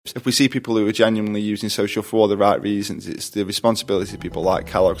If we see people who are genuinely using social for all the right reasons, it's the responsibility of people like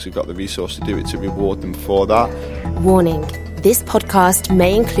Kellogg's who've got the resource to do it to reward them for that. Warning. This podcast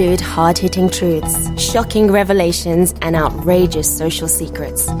may include hard-hitting truths, shocking revelations, and outrageous social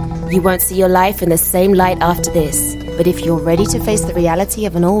secrets. You won't see your life in the same light after this, but if you're ready to face the reality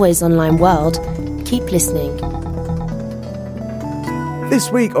of an always online world, keep listening. This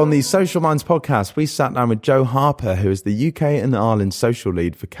week on the Social Minds podcast, we sat down with Jo Harper, who is the UK and Ireland social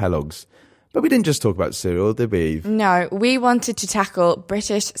lead for Kellogg's. But we didn't just talk about cereal, did we, Eve? No, we wanted to tackle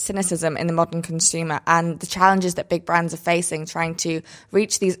British cynicism in the modern consumer and the challenges that big brands are facing trying to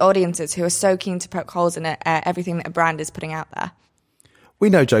reach these audiences who are so keen to poke holes in everything that a brand is putting out there. We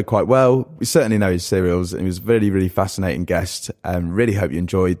know Jo quite well. We certainly know his cereals, and he was a really, really fascinating guest. Really hope you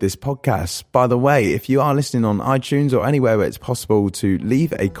enjoyed this podcast. By the way, if you are listening on iTunes or anywhere where it's possible to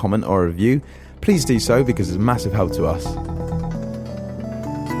leave a comment or a review, please do so because it's a massive help to us.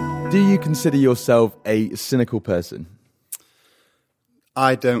 Do you consider yourself a cynical person?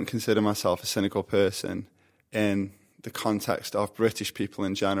 I don't consider myself a cynical person in the context of British people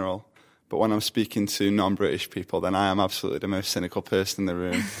in general. But when I'm speaking to non-British people, then I am absolutely the most cynical person in the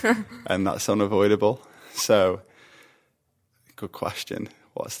room. And that's unavoidable. So, good question.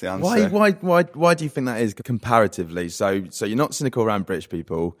 What's the answer? Why do you think that is comparatively? So you're not cynical around British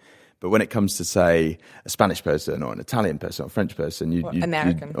people, but when it comes to, say, a Spanish person or an Italian person or a French person,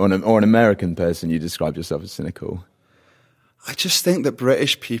 or an American person, you describe yourself as cynical. I just think that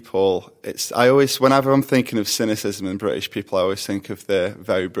British people, whenever I'm thinking of cynicism in British people, I always think of the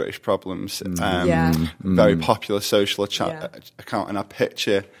very British problems, very popular social account, and I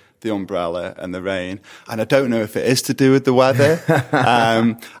picture the umbrella and the rain. And I don't know if it is to do with the weather.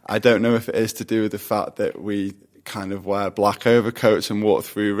 I don't know if it is to do with the fact that we kind of wear black overcoats and walk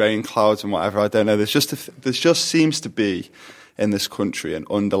through rain clouds and whatever. I don't know. There just seems to be in this country an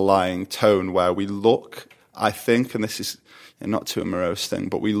underlying tone where we look, I think, and this is not too a morose thing,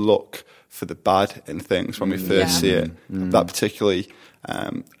 but we look for the bad in things when we first see it. That particularly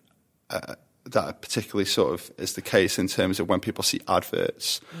sort of is the case in terms of when people see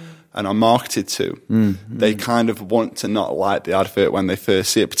adverts and are marketed to. They kind of want to not like the advert when they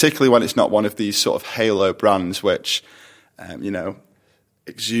first see it, particularly when it's not one of these sort of halo brands which,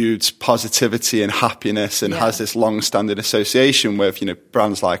 exudes positivity and happiness and has this long-standing association with,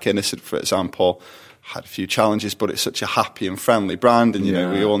 brands like Innocent, for example, had a few challenges, but it's such a happy and friendly brand. And,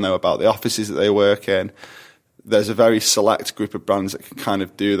 we all know about the offices that they work in. There's a very select group of brands that can kind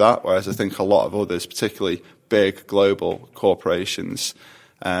of do that, whereas I think a lot of others, particularly big global corporations,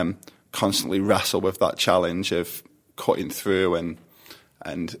 constantly wrestle with that challenge of cutting through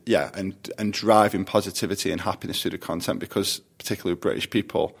and driving positivity and happiness through the content, because particularly with British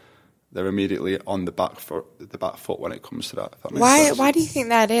people, they're immediately on the back foot when it comes to that. If that makes sense. Why do you think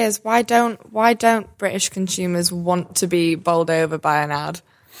that is? Why don't British consumers want to be bowled over by an ad?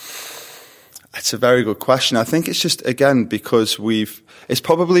 It's a very good question. I think it's just, again, because it's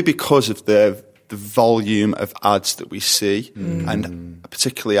probably because of the volume of ads that we see, and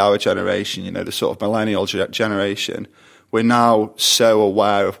particularly our generation, the sort of millennial generation, we're now so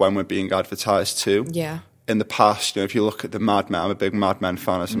aware of when we're being advertised to. Yeah. In the past, if you look at the Mad Men, I'm a big Mad Men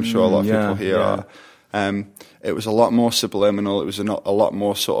fan, as I'm sure a lot of people here are. It was a lot more subliminal. It was a lot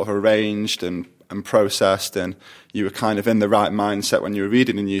more sort of arranged and processed, and you were kind of in the right mindset when you were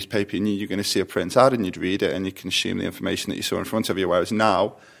reading a newspaper. You knew you were going to see a print ad, and you'd read it, and you consume the information that you saw in front of you. Whereas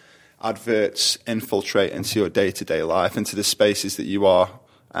now, adverts infiltrate into your day-to-day life, into the spaces that you are,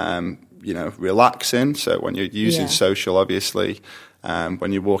 relaxing. So when you're using social, obviously.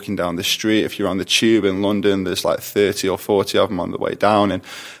 When you're walking down the street, if you're on the tube in London, there's like 30 or 40 of them on the way down.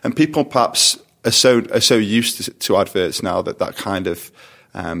 And people perhaps are so used to adverts now that kind of,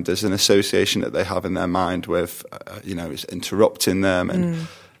 there's an association that they have in their mind with, it's interrupting them.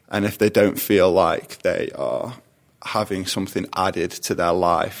 And if they don't feel like they are having something added to their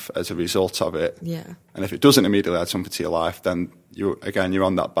life as a result of it, and if it doesn't immediately add something to your life, then you're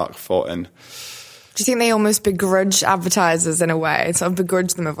on that back foot. And do you think they almost begrudge advertisers in a way? Sort of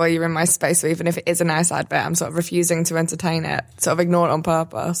begrudge them of, well, you're in my space, so even if it is a nice advert, I'm sort of refusing to entertain it, sort of ignore it on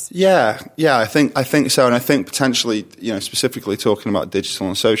purpose. Yeah, I think so. And I think potentially, specifically talking about digital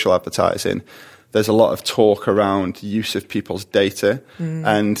and social advertising, there's a lot of talk around use of people's data.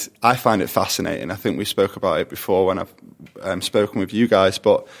 And I find it fascinating. I think we spoke about it before when I've spoken with you guys.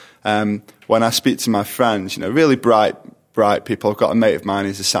 But when I speak to my friends, really bright people. I've got a mate of mine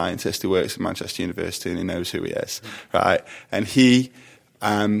who's a scientist who works at Manchester University, and he knows who he is, right? And he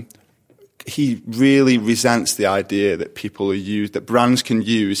really resents the idea that that brands can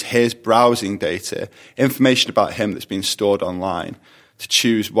use his browsing data, information about him that's been stored online, to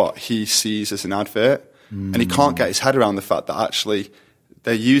choose what he sees as an advert. And he can't get his head around the fact that actually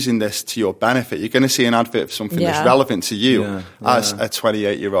they're using this to your benefit. You're going to see an advert for something that's relevant to you as a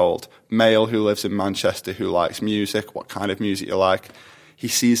 28-year-old male who lives in Manchester, who likes music, what kind of music you like. He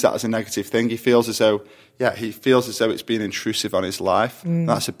sees that as a negative thing. He feels as though it's been intrusive on his life.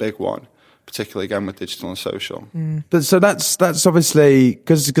 That's a big one, particularly again with digital and social. But so that's obviously,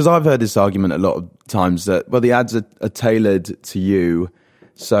 because I've heard this argument a lot of times that, well, the ads are tailored to you,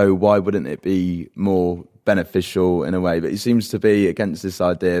 so why wouldn't it be more beneficial in a way? But he seems to be against this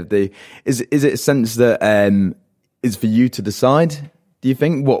idea of is it a sense that is for you to decide, do you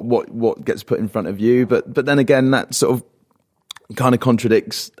think, what gets put in front of you? But then again, that sort of kind of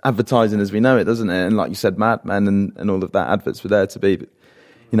contradicts advertising as we know it, doesn't it? And like you said, Mad Men and all of that, adverts were there to be,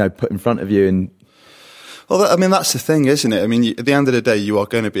 put in front of you. And well, I mean, that's the thing, isn't it? I mean, at the end of the day, you are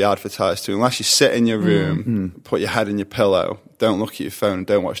going to be advertised to, unless you sit in your room, put your head in your pillow, don't look at your phone,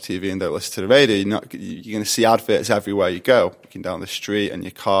 don't watch TV, and don't listen to the radio. You're going to see adverts everywhere you go, looking down the street, in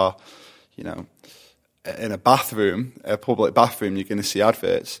your car, in a bathroom, a public bathroom, you're going to see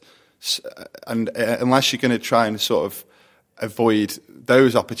adverts. And unless you're going to try and sort of avoid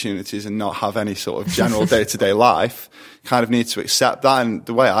those opportunities and not have any sort of general day-to-day life, you kind of need to accept that. And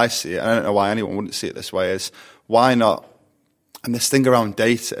the way I see it, I don't know why anyone wouldn't see it this way, is why not? And this thing around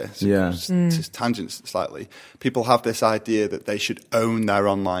data, just tangent slightly, people have this idea that they should own their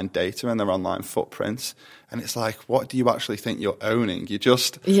online data and their online footprints. And it's like, what do you actually think you're owning?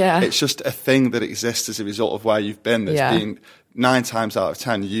 It's just a thing that exists as a result of where you've been, that's being 9 times out of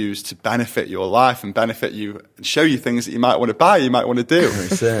 10 used to benefit your life and benefit you and show you things that you might want to buy, you might want to do.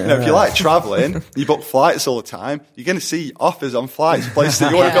 If you like traveling, you book flights all the time, you're going to see offers on flights, places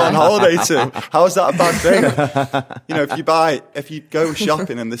that you want to go on holiday to. How is that a bad thing? If you go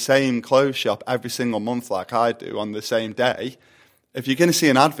shopping in the same clothes shop every single month like I do on the same day, if you're going to see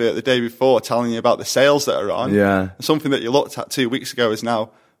an advert the day before telling you about the sales that are on, something that you looked at 2 weeks ago is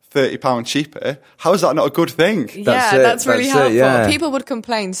now £30 cheaper, how is that not a good thing? That's really helpful. People would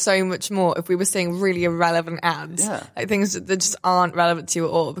complain so much more if we were seeing really irrelevant ads, like things that just aren't relevant to you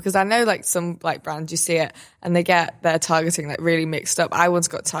at all. Because I know like some like brands, you see it and they get their targeting like really mixed up. I once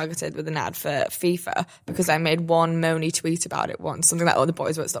got targeted with an ad for FIFA because I made one moany tweet about it once, something like, the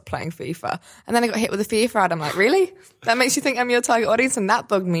boys won't stop playing FIFA. And then I got hit with a FIFA ad. I'm like, really? That makes you think I'm your target audience? And that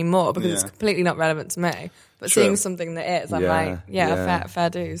bugged me more because it's completely not relevant to me. But seeing something that is, I'm like, fair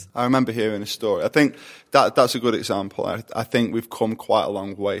dues. I remember hearing a story. I think that's a good example. I think we've come quite a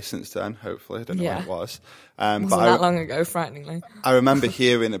long way since then, hopefully. I don't know when it was. Wasn't that long ago, frighteningly. I remember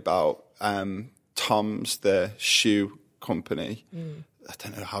hearing about Tom's, the shoe company. I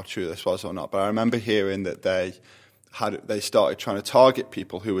don't know how true this was or not, but I remember hearing that they started trying to target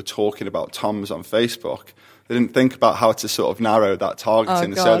people who were talking about Tom's on Facebook. They didn't think about how to sort of narrow that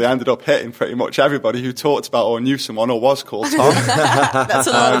targeting, so they ended up hitting pretty much everybody who talked about or knew someone or was called Tom. That's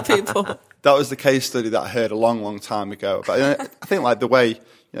a lot of people. That was the case study that I heard a long, long time ago. But I think like the way,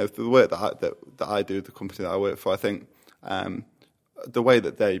 the work that I do, the company that I work for, I think the way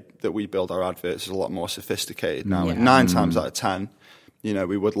that we build our adverts is a lot more sophisticated now. And 9 times out of 10,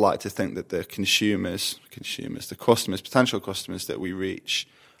 we would like to think that the consumers, the customers, potential customers that we reach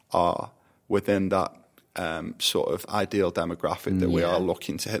are within that sort of ideal demographic that we are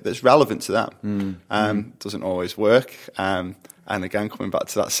looking to hit that's relevant to them. Doesn't always work. And again, coming back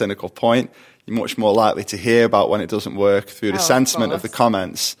to that cynical point, you're much more likely to hear about when it doesn't work through the sentiment of the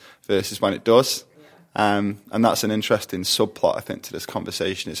comments versus when it does. And that's an interesting subplot, I think, to this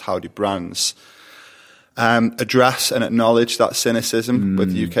conversation, is how do brands address and acknowledge that cynicism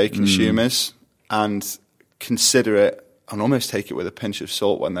with UK consumers and consider it and almost take it with a pinch of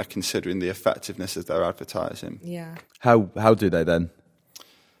salt when they're considering the effectiveness of their advertising. Yeah. How do they then?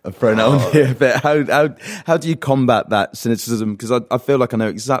 I've thrown it on here a bit. How do you combat that cynicism? Because I feel like I know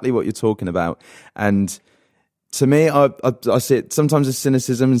exactly what you're talking about. And to me, I see it sometimes as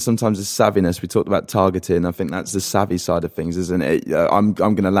cynicism and sometimes as savviness. We talked about targeting. I think that's the savvy side of things, isn't it? I'm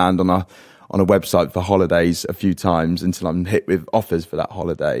going to land on a website for holidays a few times until I'm hit with offers for that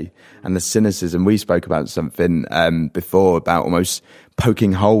holiday. And the cynicism, we spoke about something before about almost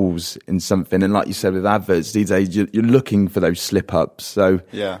poking holes in something. And like you said with adverts, these days you're looking for those slip-ups. So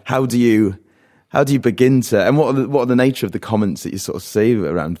how do you begin to, and what are the nature of the comments that you sort of see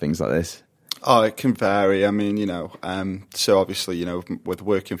around things like this? Oh, it can vary. I mean, so obviously, with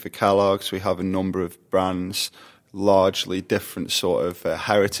working for Kellogg's, we have a number of brands, largely different sort of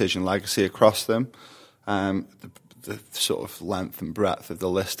heritage and legacy across them. the sort of length and breadth of the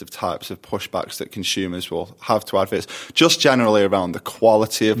list of types of pushbacks that consumers will have to adverts, just generally around the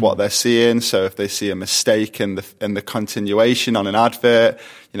quality of what they're seeing. So if they see a mistake in the continuation on an advert,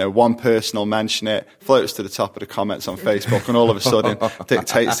 one person will mention it, floats to the top of the comments on Facebook, and all of a sudden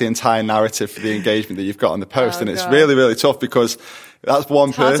dictates the entire narrative for the engagement that you've got on the post. And it's really, really tough, because that's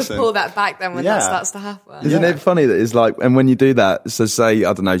one person. It's hard to pull that back then when that starts to happen. Isn't it funny that it's like, and when you do that, so say,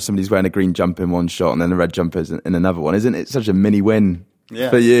 I don't know, somebody's wearing a green jumper in one shot and then a red jumper in another one, isn't it such a mini win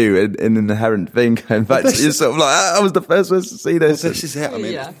for you, an inherent thing? In fact, you're sort of like, I was the first person to see this. Well, this is it. I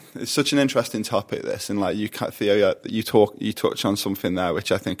mean, it's such an interesting topic, this, and like Theo, you touch on something there,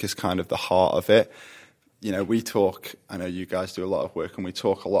 which I think is kind of the heart of it. We talk, I know you guys do a lot of work, and we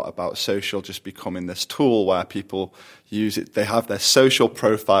talk a lot about social just becoming this tool where people use it. They have their social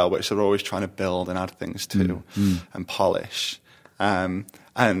profile, which they're always trying to build and add things to and polish.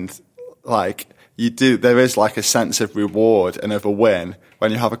 And like there is like a sense of reward and of a win when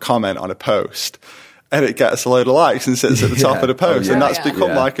you have a comment on a post and it gets a load of likes and sits at the top of the post. And that's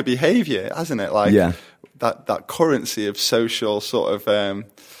become like a behavior, hasn't it? Like that currency of social sort of,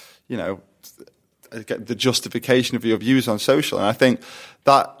 the justification of your views on social. And I think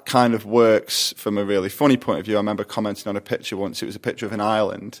that kind of works from a really funny point of view. I remember commenting on a picture once. It was a picture of an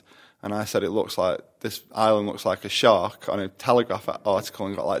island, and I said, this island looks like a shark, on a Telegraph article,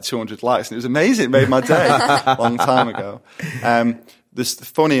 and got like 200 likes. And it was amazing. It made my day a long time ago. There's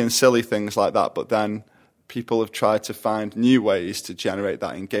funny and silly things like that, but then people have tried to find new ways to generate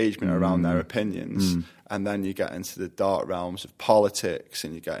that engagement around their opinions. And then you get into the dark realms of politics,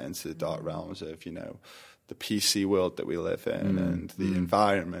 and you get into the dark realms of, the PC world that we live in, and the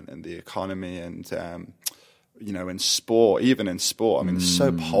environment and the economy, and, in sport, even in sport. I mean, it's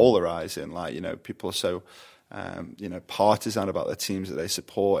so polarizing. Like, people are so, partisan about the teams that they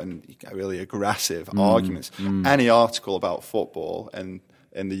support, and you get really aggressive arguments. Any article about football in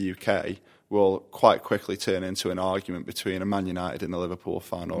the UK will quite quickly turn into an argument between a Man United and a Liverpool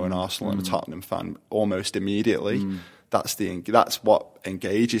fan, or an Arsenal and a Tottenham fan, almost immediately. That's what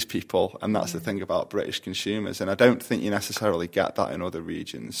engages people, and that's the thing about British consumers. And I don't think you necessarily get that in other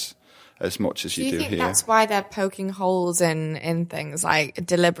regions as much as you do here. Do you think that's why they're poking holes in things, like,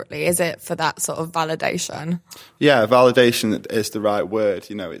 deliberately? Is it for that sort of validation? Yeah, validation is the right word.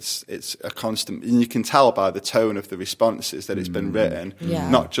 It's a constant, and you can tell by the tone of the responses that it's been written,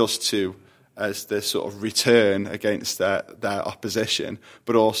 not just as this sort of return against their opposition,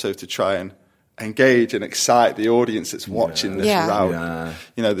 but also to try and engage and excite the audience that's watching this route.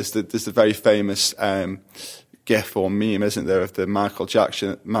 There's the very famous GIF or meme, isn't there, of the Michael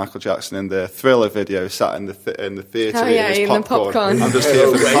Jackson in the Thriller video, sat in the theatre eating his popcorn. I'm just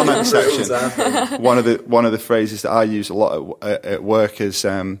here for the comment section. One of the phrases that I use a lot at work is,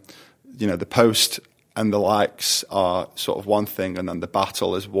 the post and the likes are sort of one thing, and then the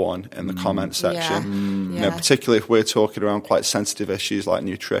battle is one in the comment section. Particularly if we're talking around quite sensitive issues like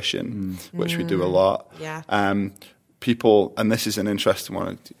nutrition, which we do a lot. People, and this is an interesting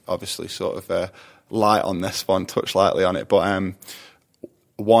one, obviously sort of light on this one, touch lightly on it, but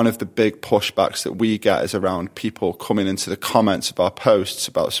one of the big pushbacks that we get is around people coming into the comments of our posts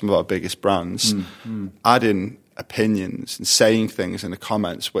about some of our biggest brands, adding opinions and saying things in the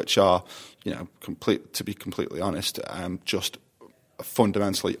comments which are, to be completely honest, just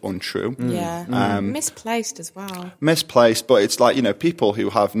fundamentally untrue. Misplaced as well. Misplaced, but it's like, people who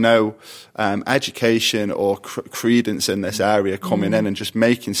have no education or credence in this area coming in and just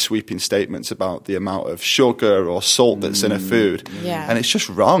making sweeping statements about the amount of sugar or salt that's in a food. And it's just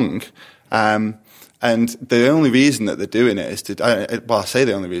wrong. And the only reason that they're doing it is I say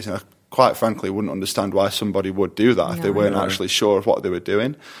the only reason, I quite frankly wouldn't understand why somebody would do that if they weren't actually sure of what they were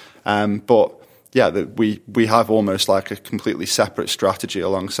doing. But we have almost like a completely separate strategy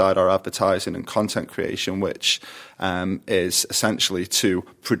alongside our advertising and content creation, which is essentially to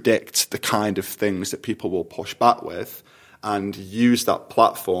predict the kind of things that people will push back with, and use that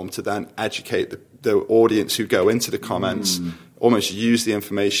platform to then educate the audience who go into the comments, almost use the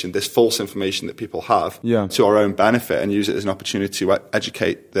information, this false information that people have, to our own benefit, and use it as an opportunity to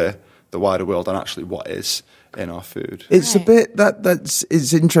educate the wider world on actually what is in our food. It's a bit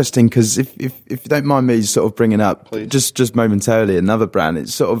it's interesting, because if you don't mind me sort of bringing up just momentarily another brand,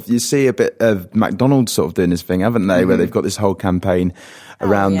 it's sort of, you see a bit of McDonald's sort of doing this thing, haven't they, where they've got this whole campaign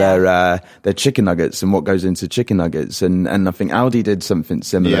around their chicken nuggets and what goes into chicken nuggets, and I think Aldi did something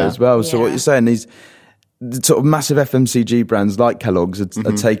similar as well. So what you're saying, these sort of massive FMCG brands like Kellogg's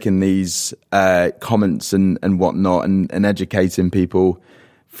are taking these comments and whatnot and educating people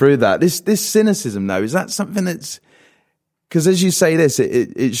through that. This cynicism, though, is that something that's, because as you say this,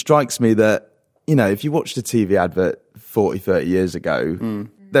 it strikes me that if you watched a TV advert 40, 30 years ago,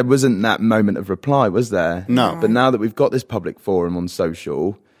 there wasn't that moment of reply, was there? No. But now that we've got this public forum on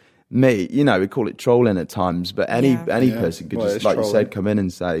social, we call it trolling at times, but any person could just, like you said, come in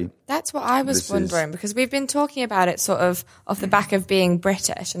and say... That's what I was wondering, because we've been talking about it sort of off the back of being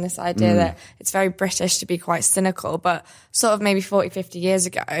British and this idea that it's very British to be quite cynical, but sort of maybe 40, 50 years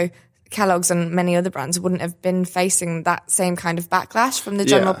ago, Kellogg's and many other brands wouldn't have been facing that same kind of backlash from the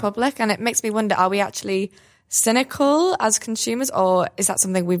general public. And it makes me wonder, are we actually cynical as consumers, or is that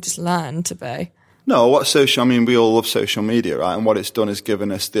something we've just learned to be? No, we all love social media, right? And what it's done is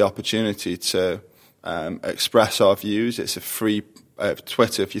given us the opportunity to express our views. It's a free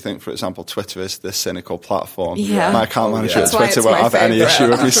Twitter. If you think, for example, Twitter is the cynical platform. Yeah. My account manager at Twitter won't have any issue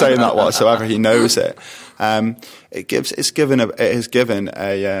with me saying that whatsoever. He knows it. It has given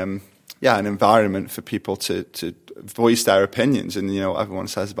an environment for people to voice their opinions, and everyone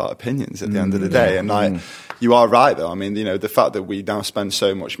says about opinions at the end of the day. And you are right though. I mean, the fact that we now spend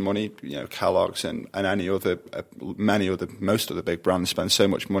so much money, Kellogg's and most other big brands spend so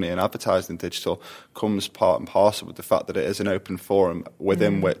much money in advertising digital, comes part and parcel with the fact that it is an open forum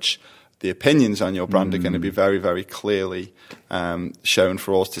within which the opinions on your brand are going to be very, very clearly shown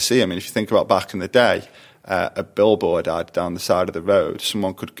for all to see. I mean, if you think about back in the day, a billboard ad down the side of the road,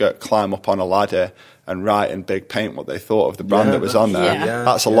 someone could climb up on a ladder and write in big paint what they thought of the brand that was on there. Yeah.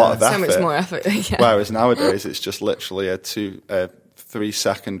 That's a lot of effort. So much more effort. Yeah. Whereas nowadays it's just literally a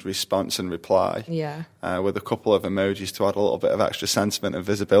 3-second response and reply with a couple of emojis to add a little bit of extra sentiment and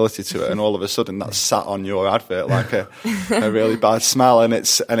visibility to it, and all of a sudden that's sat on your advert like a really bad smell, and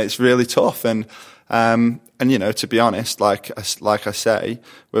it's really tough. And to be honest, like I say,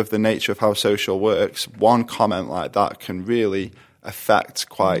 with the nature of how social works, one comment like that can really affect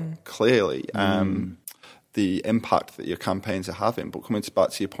quite clearly the impact that your campaigns are having. But coming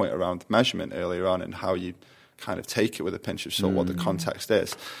back to your point around measurement earlier on and how you kind of take it with a pinch of salt, what the context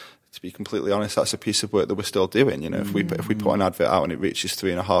is, to be completely honest, that's a piece of work that we're still doing. If we put an advert out and it reaches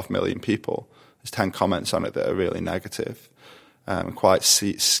 3.5 million people, there's 10 comments on it that are really negative and quite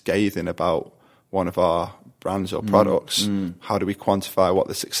scathing about one of our brands or products. How do we quantify what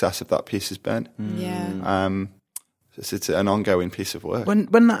the success of that piece has been? It's an ongoing piece of work.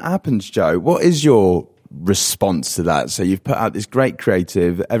 When that happens, Joe, what is your response to that? So you've put out this great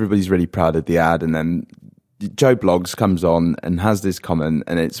creative, everybody's really proud of the ad, and then Joe Bloggs comes on and has this comment,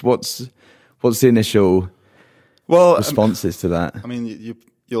 and it's what's the initial responses to that? I mean,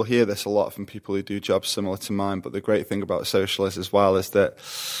 you'll hear this a lot from people who do jobs similar to mine, but the great thing about social is that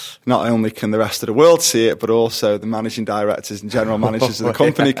not only can the rest of the world see it, but also the managing directors and general managers of the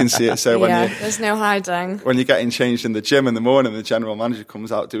company can see it. So there's no hiding. When you're getting changed in the gym in the morning, the general manager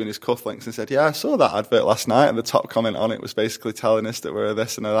comes out doing his cufflinks and said, I saw that advert last night, and the top comment on it was basically telling us that we're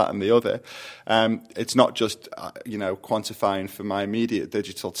this and that and the other. It's not just quantifying for my immediate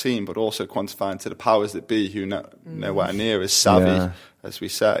digital team, but also quantifying to the powers that be who nowhere near as savvy as we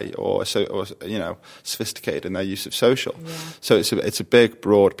say, or sophisticated in their use of social. Yeah. So it's a big,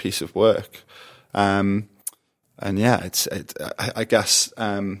 broad piece of work, I guess.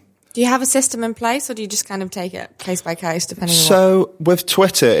 Do you have a system in place, or do you just kind of take it case by case, depending on? So with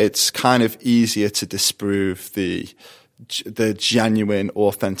Twitter, it's kind of easier to disprove the genuine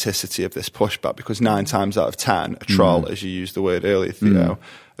authenticity of this pushback, because 9 times out of 10, a troll, as you used the word earlier, Theo,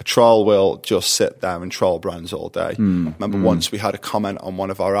 a troll will just sit there and troll brands all day. Remember once we had a comment on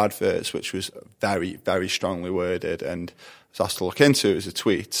one of our adverts, which was very, very strongly worded, and was asked to look into it as a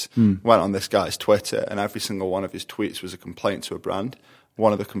tweet. Went on this guy's Twitter, and every single one of his tweets was a complaint to a brand.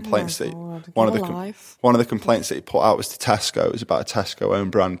 One of the complaints that he put out was to Tesco. It was about a Tesco own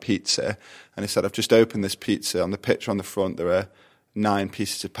brand pizza, and he said, "I've just opened this pizza. On the picture on the front, there are 9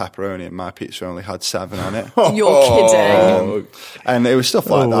 pieces of pepperoni, and my pizza only had 7 on it." You're kidding. And it was stuff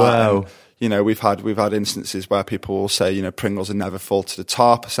like that. Wow. And, we've had instances where people will say, Pringles are never full to the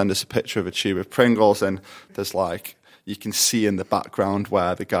top. Send us a picture of a tube of Pringles, and there's you can see in the background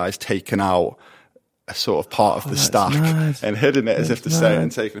where the guy's taken out a sort of part of the stack and hidden it as if to say it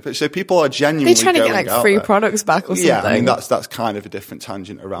and taken a picture. So people are genuinely trying to get free products back or something. Yeah, I mean that's kind of a different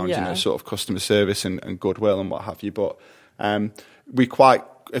tangent around sort of customer service and goodwill and what have you. But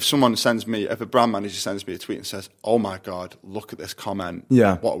if a brand manager sends me a tweet and says, "Oh my God, look at this comment.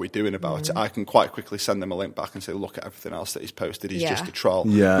 What are we doing about it?" I can quite quickly send them a link back and say, "Look at everything else that he's posted. He's just a troll."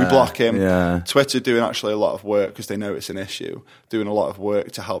 Yeah. We block him. Yeah. Twitter doing actually a lot of work because they know it's an issue, doing a lot of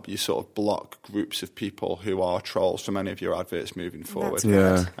work to help you sort of block groups of people who are trolls from any of your adverts moving forward.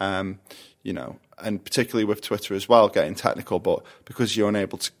 and particularly with Twitter as well, getting technical, but because you're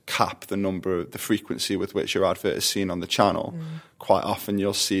unable to cap the frequency with which your advert is seen on the channel, quite often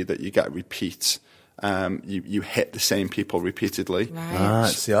you'll see that you get repeats. You hit the same people repeatedly. Right.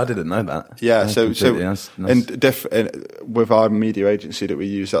 See, I didn't know that. Yeah, Nice. With our media agency that we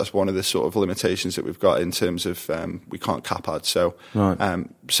use, that's one of the sort of limitations that we've got in terms of we can't cap ads. So,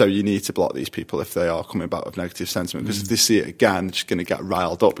 so you need to block these people if they are coming back with negative sentiment, because if they see it again, they're just going to get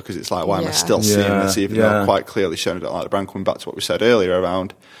riled up, because it's like, why am I still seeing this, even though I've quite clearly shown it like the brand, coming back to what we said earlier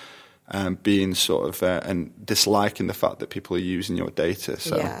around being sort of and disliking the fact that people are using your data.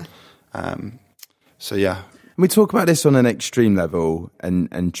 So we talk about this on an extreme level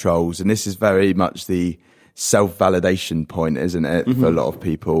and trolls, and this is very much the self-validation point, isn't it, for a lot of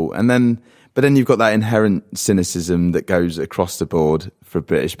people? But then you've got that inherent cynicism that goes across the board for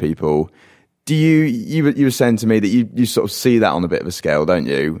British people. Do you were saying to me that you sort of see that on a bit of a scale, don't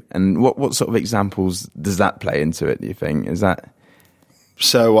you? And what sort of examples does that play into it, do you think? Is that...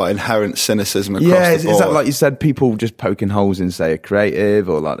 So what, inherent cynicism across the board? Is that, like you said, people just poking holes in, say, a creative,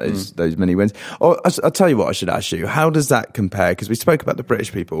 or like those many wins? Or I'll tell you what I should ask you. How does that compare? Because we spoke about the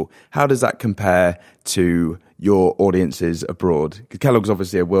British people. How does that compare to your audiences abroad? Because Kellogg's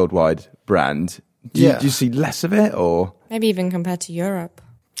obviously a worldwide brand. Do you see less of it, or maybe even compared to Europe?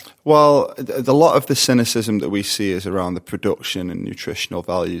 Well, a lot of the cynicism that we see is around the production and nutritional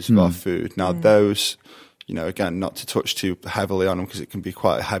values of our food. Now, those... again, not to touch too heavily on them because it can be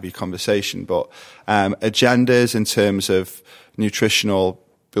quite a heavy conversation, but agendas in terms of nutritional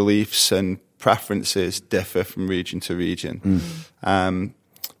beliefs and preferences differ from region to region. And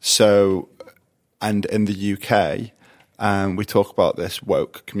in the UK, we talk about this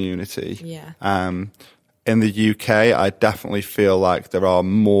woke community. In the UK, I definitely feel like there are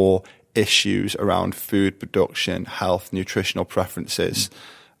more issues around food production, health, nutritional preferences,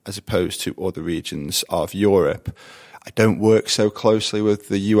 as opposed to other regions of Europe. I don't work so closely with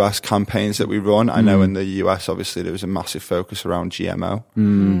the US campaigns that we run. I know in the US, obviously, there was a massive focus around GMO,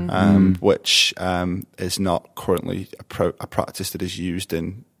 which is not currently a practice that is used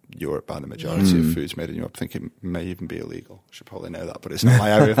in Europe by the majority of foods made in Europe. I think it may even be illegal. I should probably know that, but it's not my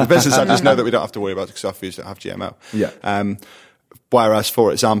area of the business. I just know that we don't have to worry about it because our foods don't have GMO. Whereas,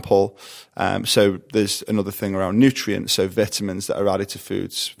 for example, so there's another thing around nutrients, so vitamins that are added to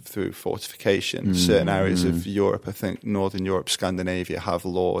foods through fortification. Certain areas of Europe, I think Northern Europe, Scandinavia, have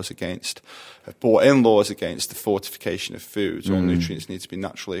brought in laws against the fortification of foods. All nutrients need to be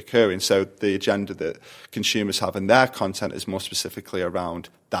naturally occurring. So the agenda that consumers have in their content is more specifically around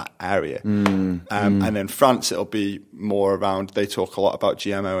that area. And in France, it'll be more around, they talk a lot about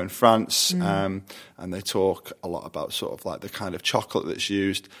GMO in France, and they talk a lot about sort of like the kind of chocolate that's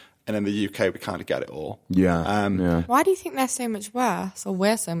used. And in the UK, we kind of get it all. Why do you think they're so much worse, or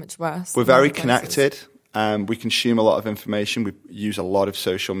we're so much worse? We're very connected. We consume a lot of information. We use a lot of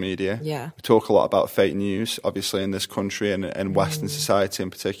social media. We talk a lot about fake news, obviously, in this country and Western society in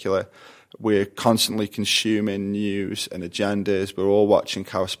particular. We're constantly consuming news and agendas. We're all watching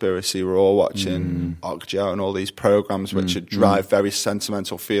Cowspiracy. We're all watching Okja and all these programs which drive very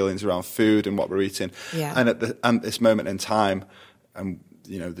sentimental feelings around food and what we're eating. And at this moment in time,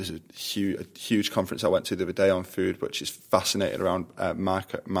 there's a huge conference I went to the other day on food, which is fascinated around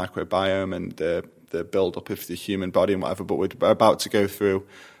microbiome and the build-up of the human body and whatever. But we're about to go through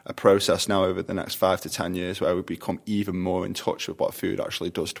a process now over the next 5 to 10 years where we become even more in touch with what food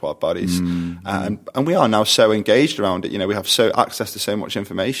actually does to our bodies. And we are now so engaged around it. We have so access to so much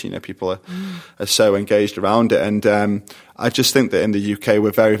information. People are so engaged around it. And I just think that in the UK,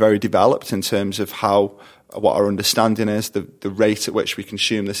 we're very, very developed in terms of what our understanding is, the rate at which we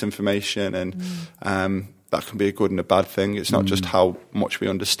consume this information, and that can be a good and a bad thing. It's not just how much we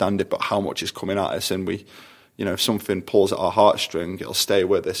understand it, but how much is coming at us, and if something pulls at our heartstring, it'll stay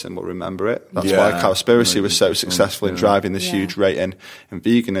with us and we'll remember it. That's why Cowspiracy was so successful in driving this huge rate in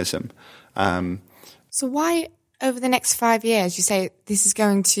veganism. So why, over the next 5 years, you say this is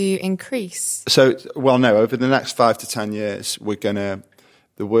going to increase? Over the next 5 to 10 years,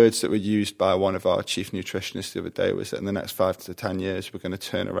 the words that were used by one of our chief nutritionists the other day was that in the next 5 to 10 years, we're going to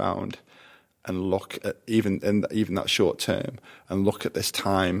turn around and look at even that short term and look at this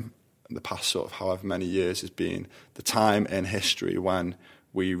time, the past sort of however many years, as being the time in history when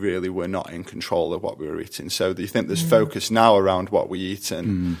we really were not in control of what we were eating. So do you think there's focus now around what we eat,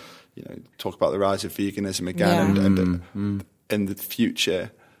 and talk about the rise of veganism again, and in the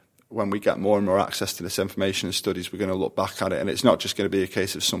future, when we get more and more access to this information and studies, we're going to look back at it, and it's not just going to be a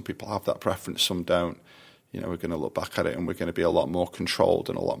case of some people have that preference, some don't. we're going to look back at it and we're going to be a lot more controlled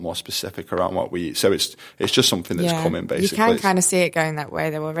and a lot more specific around what we eat. So it's just something that's coming, basically. You can kind of see it going that way,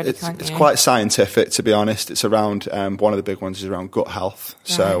 though, already, can't you? It's quite scientific, to be honest. It's around, one of the big ones is around gut health. Right.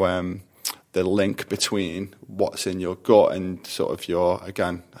 So the link between what's in your gut and sort of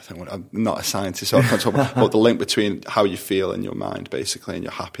I'm not a scientist, so I can't talk about, but the link between how you feel in your mind, basically, and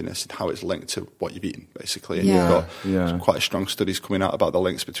your happiness, and how it's linked to what you've eaten, basically. And you've got some quite strong studies coming out about the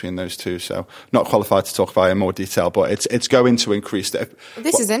links between those two. So not qualified to talk about it in more detail, but it's going to increase.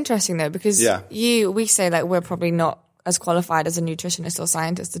 This is interesting, though, because we say that we're probably not as qualified as a nutritionist or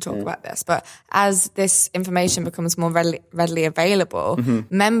scientist to talk about this, but as this information becomes more readily available,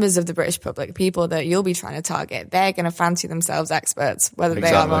 members of the British public, people that you'll be trying to target, they're going to fancy themselves experts, whether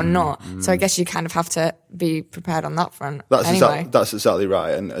they are or not. So I guess you kind of have to be prepared on that front. That's exactly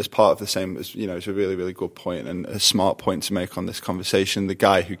right. And as part of the same, it's a really, really good point and a smart point to make on this conversation. The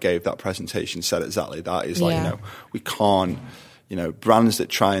guy who gave that presentation said exactly that. He's like, we can't, brands that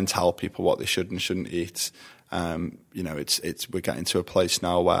try and tell people what they should and shouldn't eat. We're getting to a place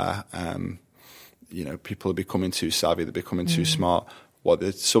now where, people are becoming too savvy, they're becoming too smart. What the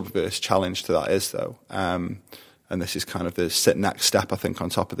subverse challenge to that is, though, and this is kind of the next step, I think, on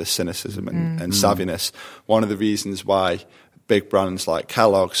top of this cynicism and savviness. One of the reasons why big brands like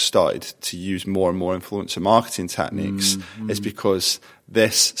Kellogg's started to use more and more influencer marketing techniques is because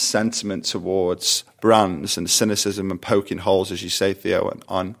this sentiment towards brands and cynicism and poking holes, as you say, Theo,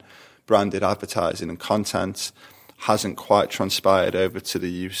 on branded advertising and content hasn't quite transpired over to the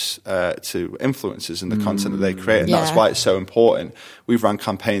use to influencers and the content that they create, and that's why it's so important. We've run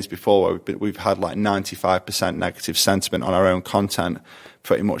campaigns before where we've had like 95% negative sentiment on our own content.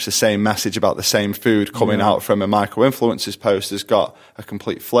 Pretty much the same message about the same food coming out from a micro-influencer's post has got a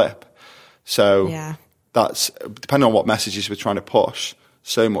complete flip. So that's, depending on what messages we're trying to push,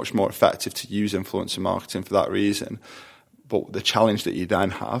 so much more effective to use influencer marketing for that reason. But the challenge that you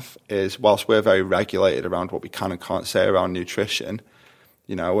then have is, whilst we're very regulated around what we can and can't say around nutrition,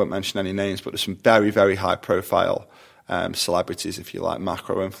 I won't mention any names, but there's some very, very high profile celebrities, if you like,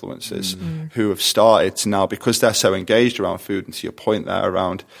 macro influencers who have started to now, because they're so engaged around food, and to your point there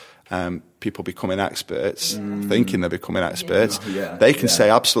around people becoming experts, thinking they're becoming experts, they can say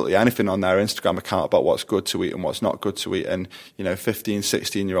absolutely anything on their Instagram account about what's good to eat and what's not good to eat. And, 15,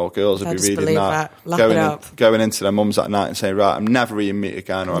 16-year-old girls will be reading that, going into their mums at night and saying, right, I'm never eating meat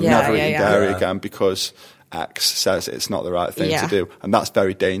again, or I'm never eating dairy again because X says it's not the right thing to do. And that's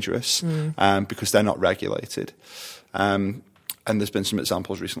very dangerous because they're not regulated. And there's been some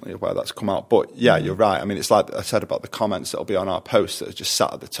examples recently of where that's come out. But you're right. I mean, it's like I said about the comments that'll be on our posts that are just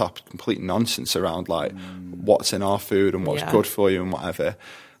sat at the top, complete nonsense around like what's in our food and what's good for you and whatever.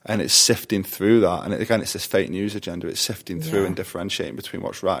 And it's sifting through that. And again, it's this fake news agenda. It's sifting through and differentiating between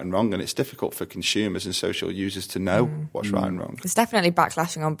what's right and wrong. And it's difficult for consumers and social users to know what's right and wrong. It's definitely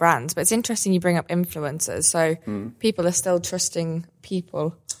backlashing on brands. But it's interesting you bring up influencers. So people are still trusting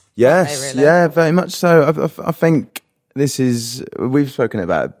people. Yes, very much so. I think we've spoken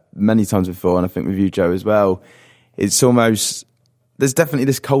about it many times before, and I think with you, Joe, as well. It's almost, there's definitely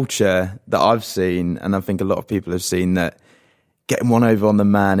this culture that I've seen, and I think a lot of people have seen, that getting one over on the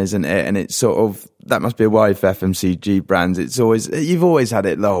man, isn't it? And it's sort of, that must be a worry for FMCG brands. You've always had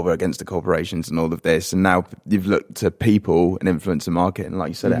it, we're against the corporations and all of this, and now you've looked to people and influencer marketing, and like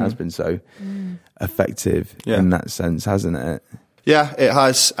you said, it has been so effective in that sense, hasn't it? Yeah, it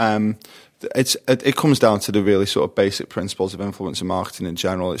has. It comes down to the really sort of basic principles of influencer marketing in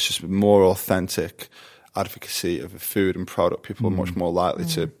general. It's just more authentic advocacy of a food and product. People are much more likely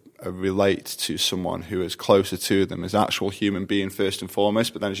to relate to someone who is closer to them as an actual human being first and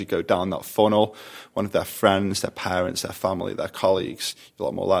foremost. But then as you go down that funnel, one of their friends, their parents, their family, their colleagues, you're a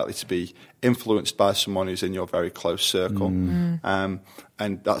lot more likely to be influenced by someone who's in your very close circle.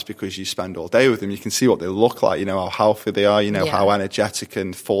 And that's because you spend all day with them. You can see what they look like, how healthy they are, how energetic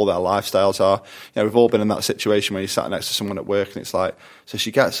and full their lifestyles are. We've all been in that situation where you sat next to someone at work and it's like, so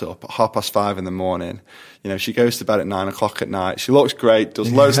she gets up at 5:30 in the morning, she goes to bed at 9 o'clock at night. She looks great,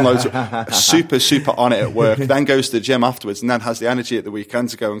 does loads and loads of super on it at work, then goes to the gym afterwards and then has the energy at the weekend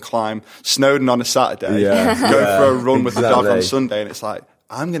to go and climb Snowdon on a Saturday, go for a run with the dog on Sunday. And it's like,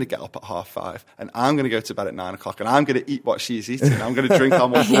 I'm going to get up at 5:30 and I'm going to go to bed at 9 o'clock and I'm going to eat what she's eating. I'm going to drink how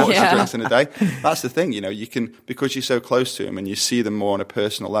much water she drinks in a day. That's the thing, you can, because you're so close to them and you see them more on a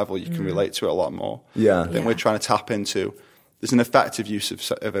personal level, you can relate to it a lot more. I think we're trying to tap into, there's an effective use of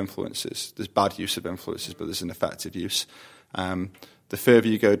influencers. There's bad use of influencers, but there's an effective use. The further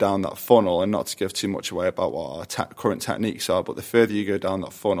you go down that funnel, and not to give too much away about what our current techniques are, but the further you go down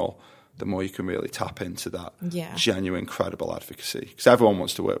that funnel, the more you can really tap into that genuine, credible advocacy. Because everyone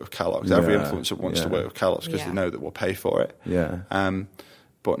wants to work with Kellogg's. Every influencer wants to work with Kellogg's because they know that we'll pay for it.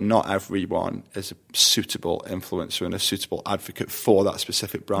 But not everyone is a suitable influencer and a suitable advocate for that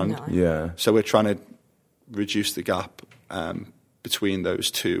specific brand. So we're trying to reduce the gap between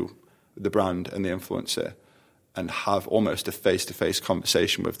those two, the brand and the influencer, and have almost a face-to-face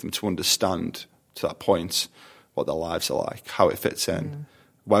conversation with them to understand, to that point, what their lives are like, how it fits in,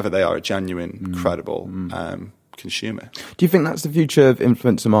 whether they are a genuine, credible consumer. Do you think that's the future of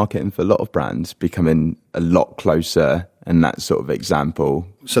influencer marketing for a lot of brands, becoming a lot closer and that sort of example?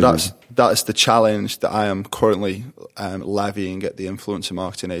 So that's the challenge that I am currently levying at the influencer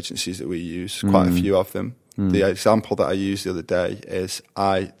marketing agencies that we use, quite a few of them. The example that I used the other day is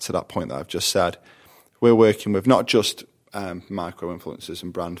to that point that I've just said, we're working with not just micro influencers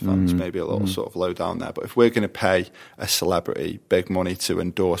and brand fans, maybe a little sort of low down there, but if we're going to pay a celebrity big money to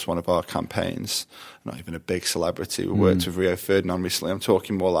endorse one of our campaigns, not even a big celebrity, we worked with Rio Ferdinand recently, I'm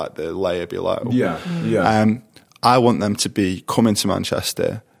talking more like the layer below. I want them to be coming to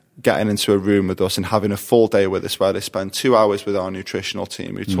Manchester, getting into a room with us and having a full day with us where they spend 2 hours with our nutritional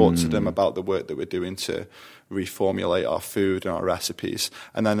team who talk to them about the work that we're doing to reformulate our food and our recipes.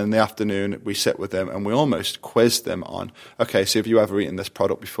 And then in the afternoon, we sit with them and we almost quiz them on, okay, so have you ever eaten this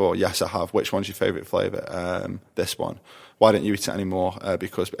product before? Yes, I have. Which one's your favourite flavour? This one. Why don't you eat it anymore?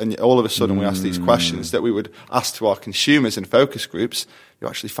 And all of a sudden we ask these questions that we would ask to our consumers in focus groups. You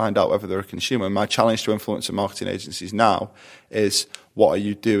actually find out whether they're a consumer. And my challenge to influencer marketing agencies now is, what are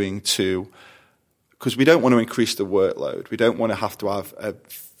you doing because we don't want to increase the workload. We don't want to have a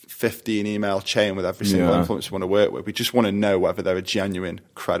 15 email chain with every single influencer we want to work with. We just want to know whether they're a genuine,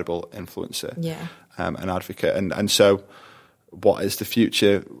 credible influencer, an advocate. And so what is the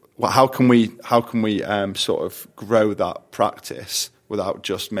future? How can we sort of grow that practice without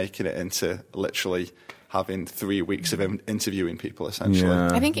just making it into literally having 3 weeks of interviewing people, essentially?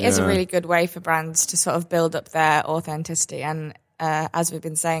 I think it is a really good way for brands to sort of build up their authenticity and, as we've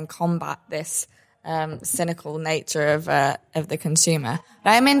been saying, combat this cynical nature of the consumer.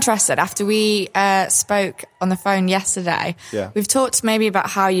 But I'm interested, after we spoke on the phone yesterday, we've talked maybe about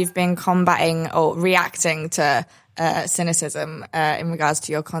how you've been combating or reacting to cynicism in regards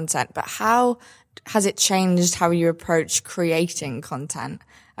to your content, but how has it changed how you approach creating content?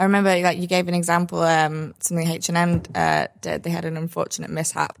 I remember, like, you gave an example, something H&M did. They had an unfortunate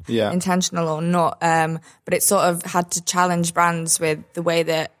mishap, intentional or not, but it sort of had to challenge brands with the way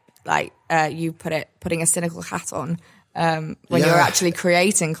that, like, you put it, putting a cynical hat on when you're actually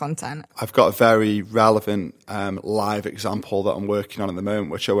creating content. I've got a very relevant live example that I'm working on at the moment,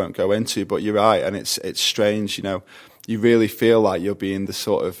 which I won't go into, but you're right, and it's strange, you know. You really feel like you're being the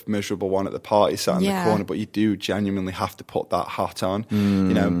sort of miserable one at the party sat in the corner, but you do genuinely have to put that hat on.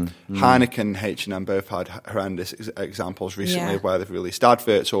 You know, Heineken and H&M both had horrendous examples recently where they've released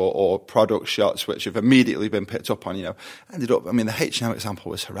adverts or product shots which have immediately been picked up on, you know. Ended up, I mean, the H&M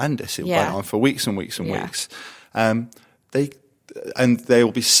example was horrendous. It went on for weeks and weeks and weeks. They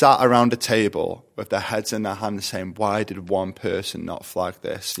will be sat around a table with their heads in their hands saying, why did one person not flag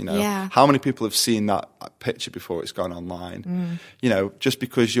this? You know, how many people have seen that picture before it's gone online? You know, just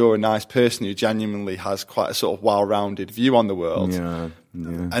because you're a nice person who genuinely has quite a sort of well-rounded view on the world.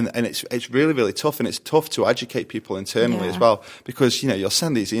 And it's really, really tough. And it's tough to educate people internally as well, because, you know, you'll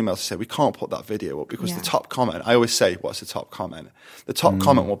send these emails to say, we can't put that video up because the top comment, I always say, what's the top comment? The top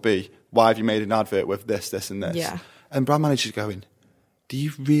comment will be, why have you made an advert with this, this and this? And brand managers going, do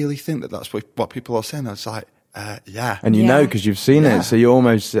you really think that that's what people are saying? I was like, yeah. And you know, because you've seen it, so you're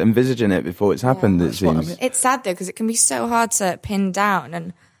almost envisaging it before it's happened, it seems. I mean. It's sad, though, because it can be so hard to pin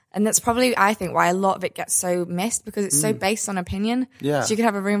down. And that's probably, I think, why a lot of it gets so missed, because it's so based on opinion. So you could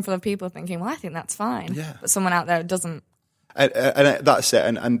have a room full of people thinking, well, I think that's fine. But someone out there doesn't. And that's it.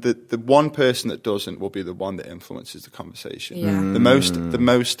 And the one person that doesn't will be the one that influences the conversation. The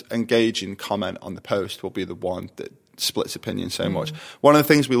most engaging comment on the post will be the one that splits opinion so much. One of the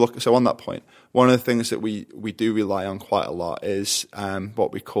things we look at, so on that point, one of the things that we do rely on quite a lot is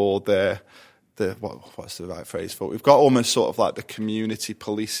what we call what's the right phrase for it? We've got almost sort of like the community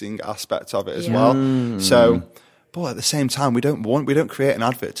policing aspect of it as well. So, but at the same time, we don't create an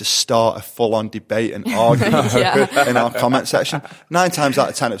advert to start a full-on debate and argument in our comment section. 9 times out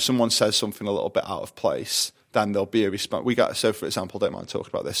of 10, if someone says something a little bit out of place, then there'll be a response. So, for example, don't mind talking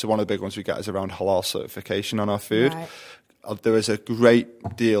about this. So one of the big ones we get is around halal certification on our food. There is a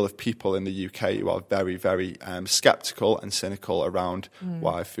great deal of people in the UK who are very, very sceptical and cynical around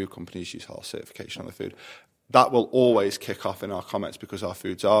why food companies use halal certification on the food. that will always kick off in our comments because our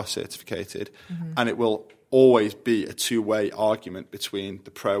foods are certificated, and it will always be a two-way argument between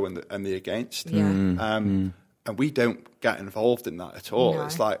the pro and the against. And we don't get involved in that at all. No.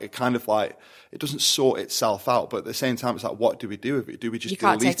 It's like, it doesn't sort itself out, but at the same time, it's like, what do we do with it? Do we just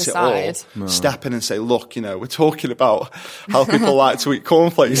delete it all, step in and say, look, we're talking about how people like to eat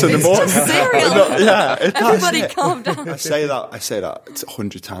cornflakes in the morning. Cereal. Everybody calm down. I say that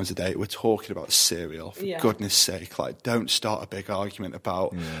 100 times a day. We're talking about cereal, for goodness sake. Like, don't start a big argument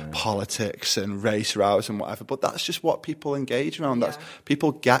about politics and race rows and whatever. But that's just what people engage around. That's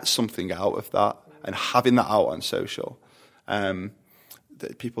people get something out of that. And having that out on social,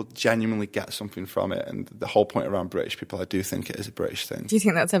 that people genuinely get something from it. And the whole point around British people, I do think it is a British thing. Do you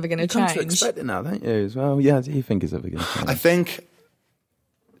think that's ever going to change? You come to expect it now, don't you, as well? Yeah, do you think it's ever going to change? I think,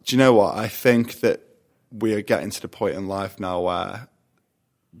 do you know what? I think that we are getting to the point in life now where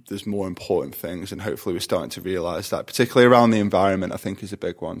there's more important things, and hopefully we're starting to realise that, particularly around the environment, I think is a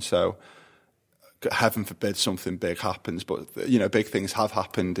big one. So, heaven forbid something big happens, but big things have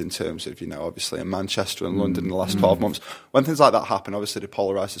happened in terms of obviously in Manchester and London in the last 12 months. When things like that happen, obviously they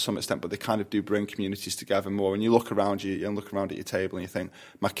polarise to some extent, but they kind of do bring communities together more. And you look around you and look around at your table and you think,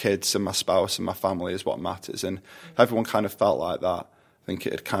 my kids and my spouse and my family is what matters. And everyone kind of felt like that. I think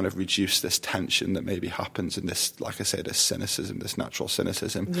it had kind of reduced this tension that maybe happens in this, like I say, this cynicism, this natural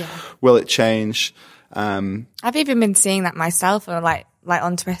cynicism. Yeah. Will it change? I've even been seeing that myself, or like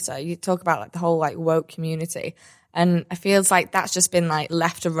on Twitter, you talk about like the whole like woke community, and it feels like that's just been like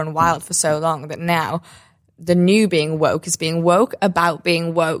left to run wild for so long that now the new being woke is being woke about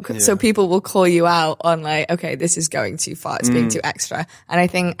being woke. Yeah. So people will call you out on like, okay, this is going too far, it's being too extra. And I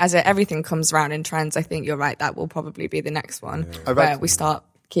think as everything comes around in trends, I think you're right, that will probably be the next one where we start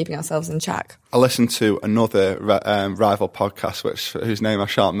keeping ourselves in check. I listened to another rival podcast, whose name I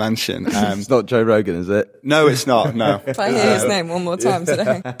shan't mention. It's not Joe Rogan, is it? No, it's not. No. If I hear his name one more time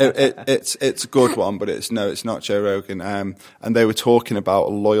today, it's a good one, but it's not Joe Rogan. And they were talking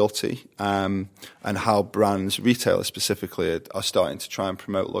about loyalty and how brands, retailers specifically, are starting to try and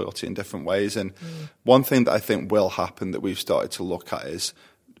promote loyalty in different ways. And one thing that I think will happen that we've started to look at is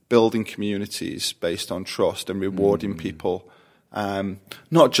building communities based on trust and rewarding people.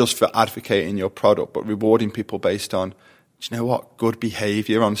 Not just for advocating your product, but rewarding people based on, do you know what, good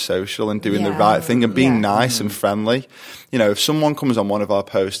behaviour on social and doing the right thing and being nice and friendly. If someone comes on one of our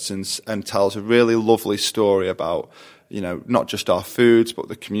posts and tells a really lovely story about, not just our foods, but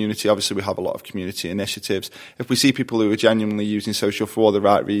the community. Obviously, we have a lot of community initiatives. If we see people who are genuinely using social for all the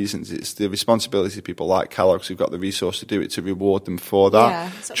right reasons, it's the responsibility of people like Kellogg's who've got the resource to do it, to reward them for that.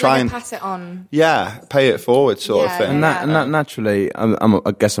 Yeah, so try and pass it on. Yeah, pay it forward sort of thing. And that naturally,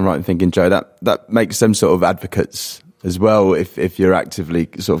 I guess I'm right in thinking, Joe, that makes them sort of advocates as well if you're actively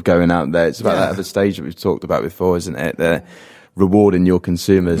sort of going out there. It's about that other stage that we've talked about before, isn't it? They're rewarding your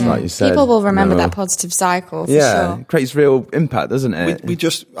consumers, like you said. People will remember that positive cycle, for sure. It creates real impact, doesn't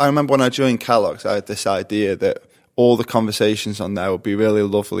it? I remember when I joined Kellogg's, I had this idea that all the conversations on there would be really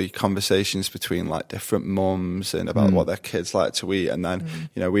lovely conversations between like different mums and about what their kids like to eat. And then,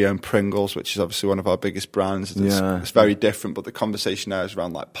 we own Pringles, which is obviously one of our biggest brands. It's very different, but the conversation now is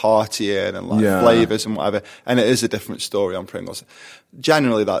around like partying and like flavours and whatever. And it is a different story on Pringles.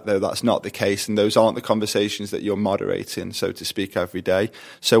 Generally, that's not the case, and those aren't the conversations that you're moderating, so to speak, every day.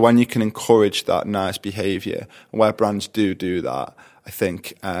 So when you can encourage that nice behaviour, and where brands do that, I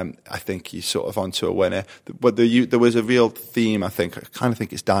think you're sort of onto a winner. But there was a real theme, I kind of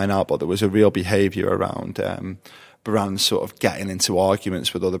think it's dying out, but there was a real behaviour around brands sort of getting into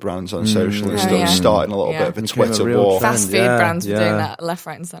arguments with other brands on social and stuff, starting a little bit of a Twitter war. Fast food brands were doing that left,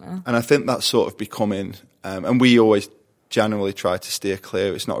 right and centre. And I think that's sort of becoming, and we always generally try to steer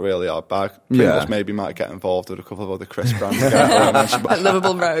clear. It's not really our bag. Pringles maybe might get involved with a couple of other crisp brands. Like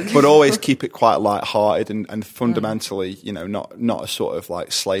Lovable Rogue. But always keep it quite light-hearted and fundamentally, not a sort of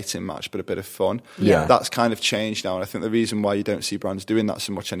like slating match, but a bit of fun. Yeah. That's kind of changed now. And I think the reason why you don't see brands doing that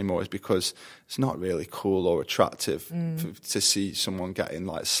so much anymore is because it's not really cool or attractive to see someone getting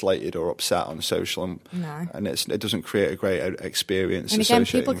like slated or upset on social. And it doesn't create a great experience. And again,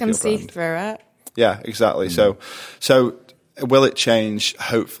 people can see through it. Yeah, exactly. So will it change?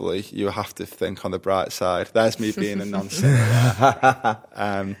 Hopefully. You have to think on the bright side. There's me being a nonsense.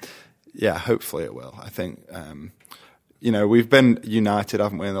 Hopefully it will. I think, we've been united,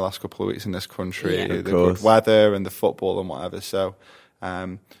 haven't we, in the last couple of weeks in this country? The good weather and the football and whatever. So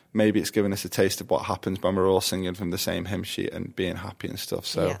maybe it's given us a taste of what happens when we're all singing from the same hymn sheet and being happy and stuff.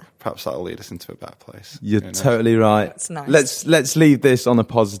 So perhaps that'll lead us into a better place. You're totally right. That's nice. Let's leave this on a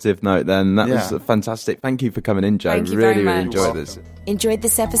positive note then. That was fantastic. Thank you for coming in, Joe. Thank you really, very much. really enjoyed this. Enjoyed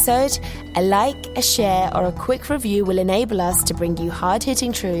this episode? A like, a share, or a quick review will enable us to bring you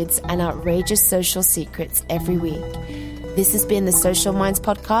hard-hitting truths and outrageous social secrets every week. This has been the Social Minds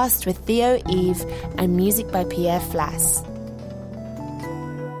Podcast with Theo, Eve, and music by Pierre Flass.